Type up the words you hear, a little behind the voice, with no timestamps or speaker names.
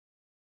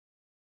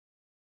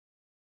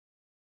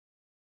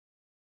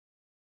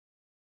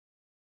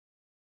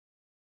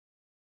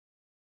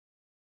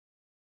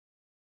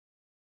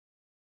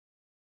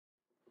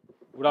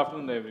Good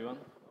afternoon, everyone.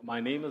 My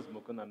name is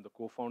Mukund. I'm the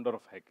co-founder of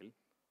Heckyl.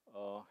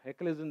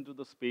 Heckyl is into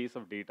the space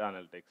of data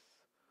analytics,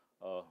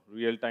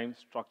 real-time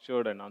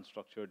structured and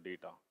unstructured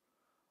data.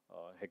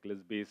 Heckyl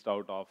is based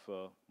out of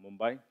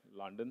Mumbai,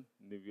 London,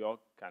 New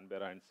York,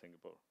 Canberra, and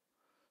Singapore.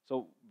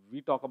 So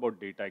we talk about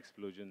data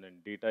explosion,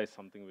 and data is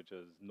something which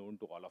is known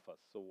to all of us.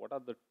 So what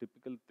are the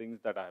typical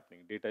things that are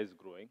happening? Data is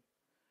growing.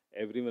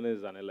 Everyone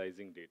is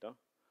analyzing data.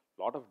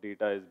 A lot of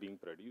data is being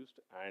produced,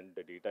 and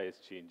the data is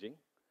changing.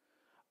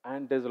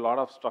 And there's a lot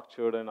of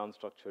structured and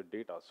unstructured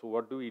data. So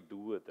what do we do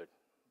with it?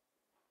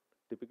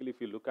 Typically,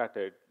 if you look at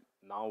it,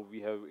 now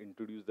we have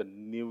introduced the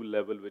new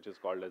level, which is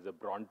called as a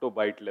Bronto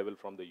byte level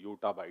from the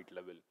Yotta byte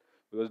level,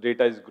 because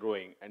data is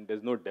growing and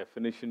there's no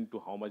definition to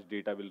how much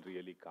data will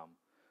really come.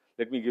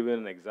 Let me give you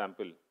an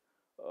example.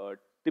 Uh,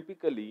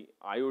 Typically,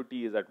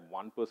 IoT is at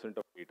 1%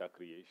 of data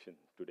creation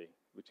today,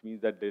 which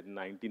means that there's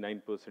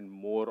 99%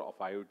 more of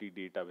IoT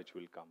data which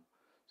will come.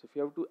 So if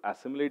you have to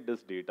assimilate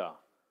this data,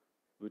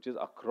 which is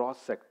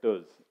across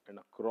sectors and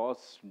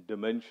across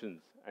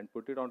dimensions, and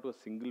put it onto a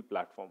single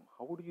platform,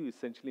 how would you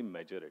essentially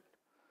measure it?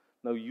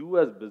 Now, you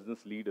as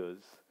business leaders,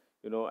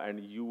 and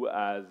you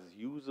as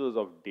users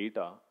of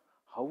data,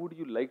 how would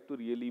you like to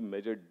really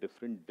measure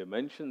different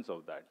dimensions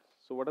of that?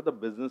 So what are the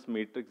business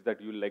metrics that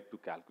you like to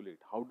calculate?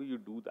 How do you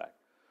do that?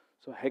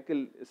 So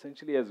Heckyl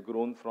essentially has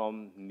grown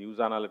from news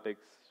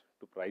analytics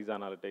to price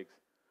analytics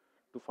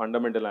to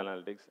fundamental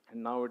analytics,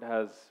 and now it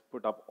has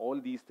put up all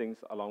these things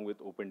along with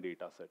open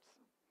data sets.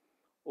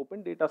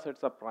 Open data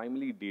sets are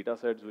primarily data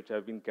sets which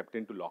have been kept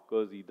into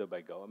lockers either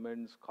by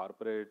governments,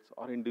 corporates,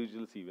 or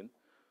individuals even,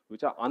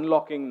 which are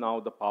unlocking now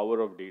the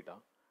power of data,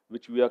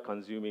 which we are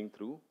consuming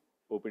through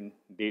open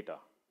data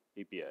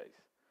APIs.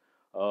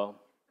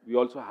 We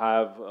also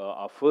have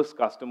our first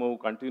customer who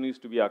continues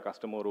to be our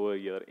customer over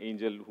here,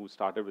 Angel, who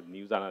started with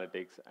news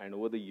analytics. And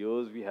over the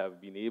years, we have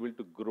been able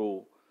to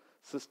grow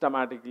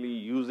systematically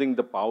using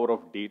the power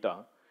of data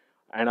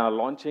and are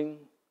launching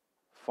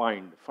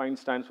FIND. FIND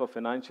stands for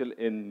Financial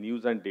in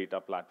News and Data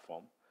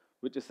Platform,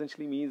 which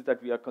essentially means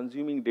that we are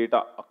consuming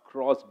data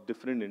across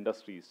different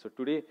industries. So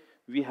today,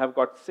 we have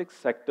got 6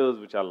 sectors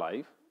which are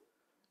live,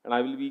 and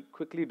I will be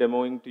quickly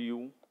demoing to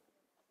you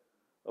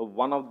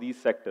one of these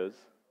sectors,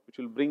 which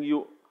will bring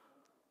you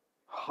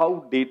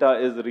how data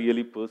is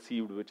really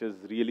perceived, which is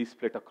really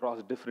split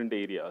across different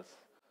areas.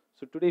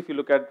 So today, if you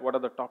look at what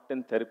are the top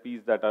 10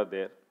 therapies that are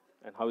there,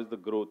 and how is the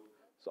growth,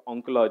 so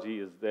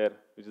oncology is there,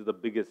 which is the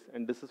biggest,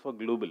 and this is for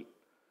global.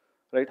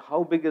 Right?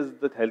 How big is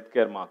the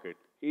healthcare market?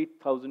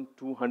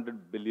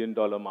 $8,200 billion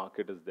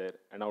market is there,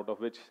 and out of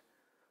which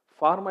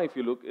pharma, if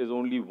you look, is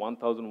only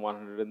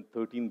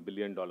 $1,113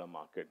 billion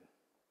market.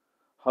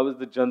 How is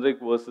the generic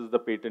versus the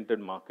patented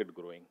market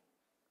growing?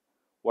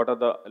 What are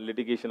the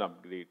litigation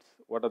upgrades?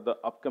 What are the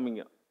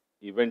upcoming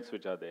events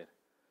which are there?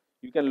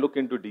 You can look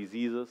into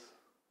diseases,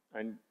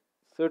 and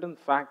certain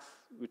facts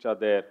which are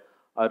there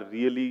are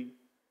really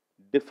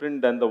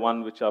different than the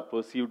one which are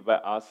perceived by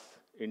us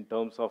in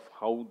terms of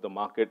how the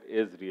market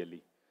is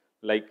really.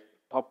 Like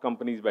top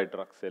companies by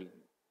drug sale.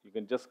 You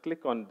can just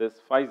click on this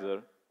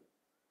Pfizer.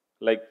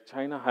 Like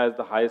China has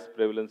the highest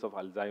prevalence of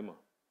Alzheimer.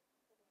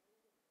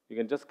 You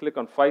can just click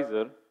on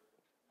Pfizer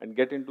and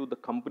get into the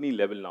company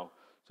level now.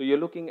 So you're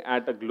looking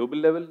at a global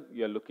level,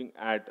 you're looking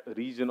at a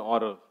region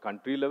or a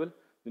country level,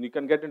 then you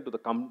can get into the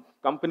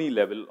company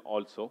level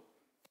also.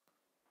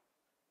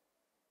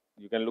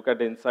 You can look at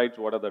the insights,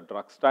 what are the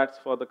drug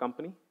stats for the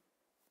company?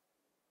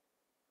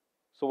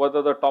 So what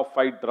are the top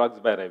 5 drugs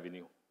by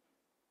revenue?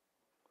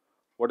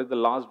 What is the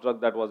last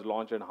drug that was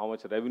launched and how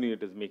much revenue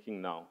it is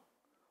making now?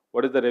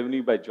 What is the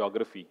revenue by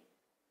geography?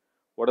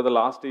 What are the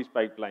last stage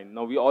pipeline?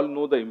 Now we all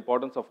know the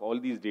importance of all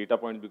these data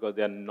points because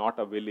they are not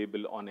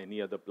available on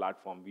any other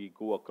platform. We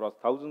go across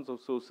thousands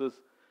of sources.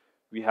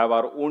 We have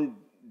our own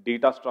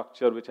data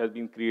structure which has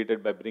been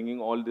created by bringing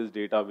all this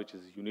data which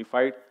is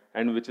unified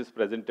and which is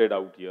presented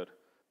out here.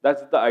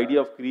 That's the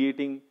idea of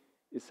creating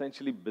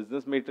essentially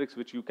business matrix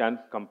which you can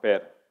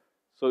compare.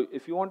 So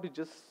if you want to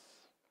just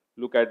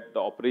look at the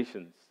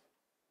operations,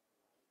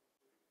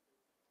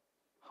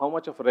 how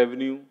much of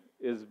revenue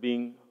is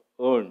being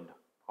earned,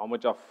 how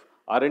much of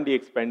R&D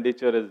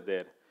expenditure is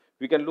there.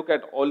 We can look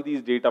at all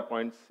these data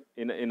points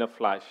in a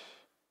flash.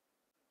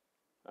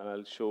 And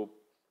I'll show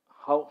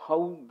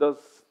how does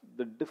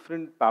the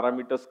different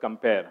parameters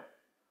compare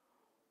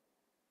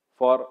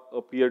for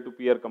a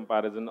peer-to-peer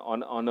comparison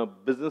on a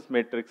business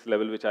metrics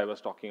level, which I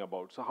was talking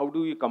about. So how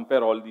do you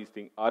compare all these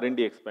things?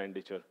 R&D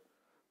expenditure.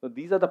 So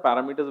these are the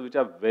parameters which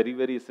are very,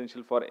 very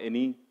essential for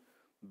any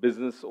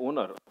business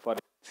owner, for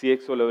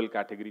CXO level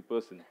category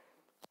person.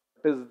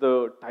 What is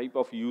the type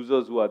of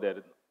users who are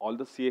there? All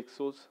the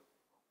CXOs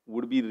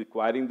would be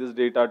requiring this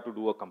data to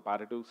do a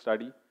comparative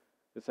study,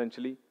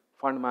 essentially.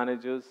 Fund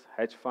managers,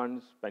 hedge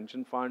funds,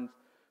 pension funds,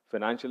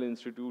 financial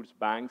institutes,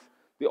 banks,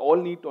 they all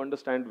need to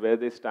understand where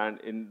they stand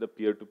in the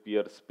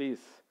peer-to-peer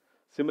space.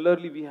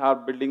 Similarly, we are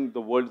building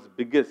the world's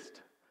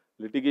biggest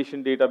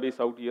litigation database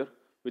out here,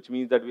 which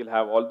means that we'll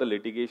have all the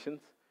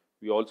litigations.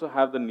 We also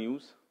have the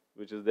news,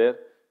 which is there.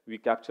 We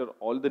capture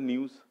all the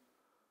news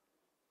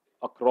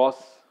across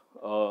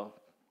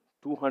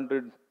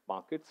 200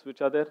 markets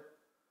which are there.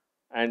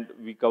 And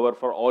we cover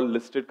for all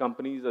listed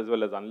companies as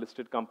well as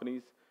unlisted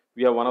companies.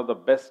 We have one of the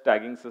best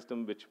tagging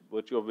system,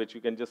 virtue of which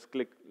you can just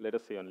click, let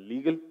us say, on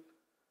legal,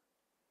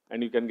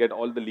 and you can get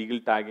all the legal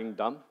tagging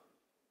done.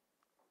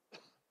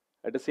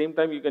 At the same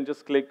time, you can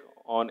just click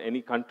on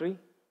any country,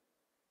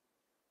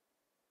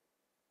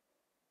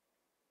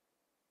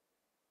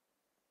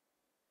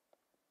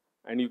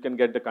 and you can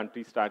get the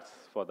country stats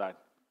for that.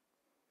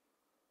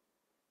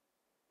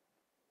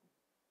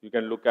 You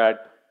can look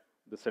at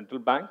the central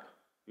bank.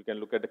 You can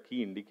look at the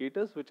key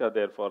indicators which are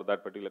there for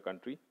that particular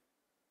country.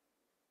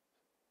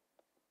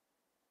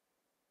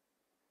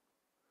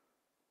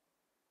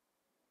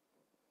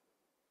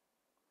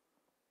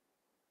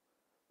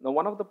 Now,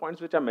 one of the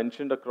points which I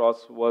mentioned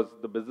across was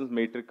the business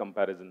matrix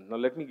comparison. Now,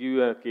 let me give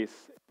you a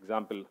case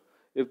example.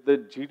 If the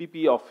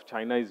GDP of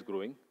China is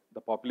growing,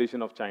 the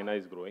population of China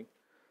is growing,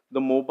 the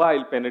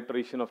mobile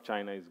penetration of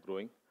China is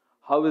growing,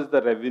 how is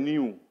the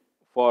revenue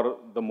for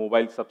the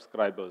mobile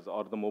subscribers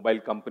or the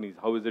mobile companies,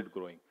 how is it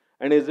growing?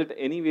 And is it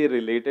any way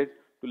related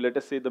to, let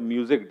us say, the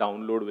music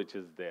download which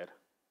is there?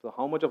 So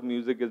how much of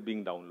music is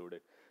being downloaded?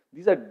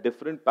 These are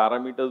different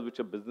parameters which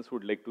a business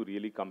would like to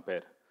really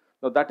compare.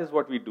 Now that is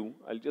what we do.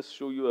 I'll just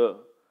show you a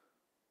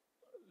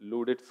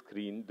loaded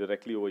screen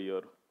directly over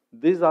here.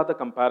 These are the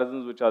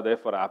comparisons which are there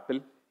for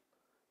Apple,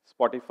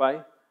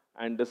 Spotify,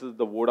 and this is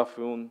the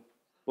Vodafone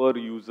per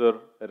user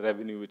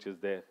revenue which is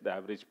there, the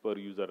average per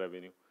user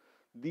revenue.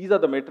 These are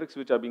the metrics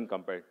which are being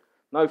compared.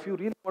 Now, if you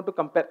really want to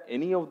compare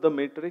any of the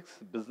metrics,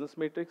 business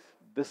metrics,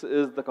 this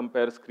is the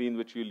compare screen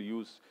which you'll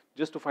use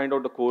just to find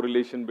out the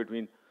correlation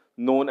between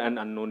known and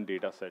unknown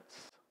data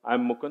sets.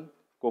 I'm Mukund,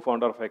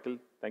 co-founder of Heckyl.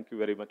 Thank you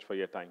very much for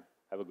your time.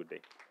 Have a good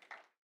day.